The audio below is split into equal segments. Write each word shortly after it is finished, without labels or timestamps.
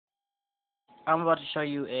I'm about to show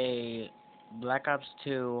you a Black Ops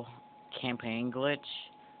 2 campaign glitch.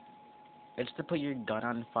 It's to put your gun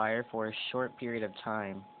on fire for a short period of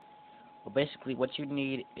time. Well, basically, what you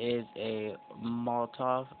need is a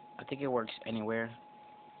molotov. I think it works anywhere.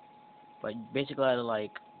 But basically, I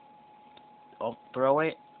like throw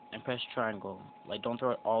it and press triangle. Like, don't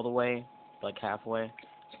throw it all the way, like halfway.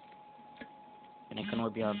 And it can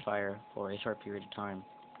only be on fire for a short period of time.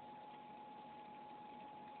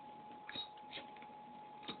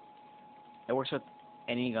 It works with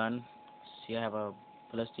any gun. See, I have a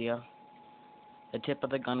Ballistia. The tip of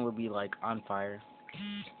the gun will be like on fire.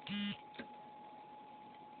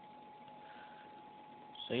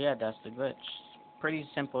 So yeah, that's the glitch. Pretty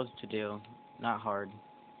simple to do, not hard.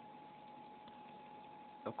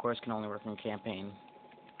 Of course, can only work in campaign.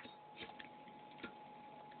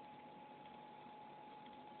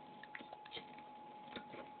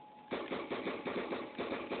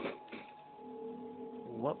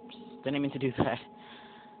 Whoops, didn't mean to do that.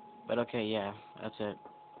 But okay, yeah, that's it.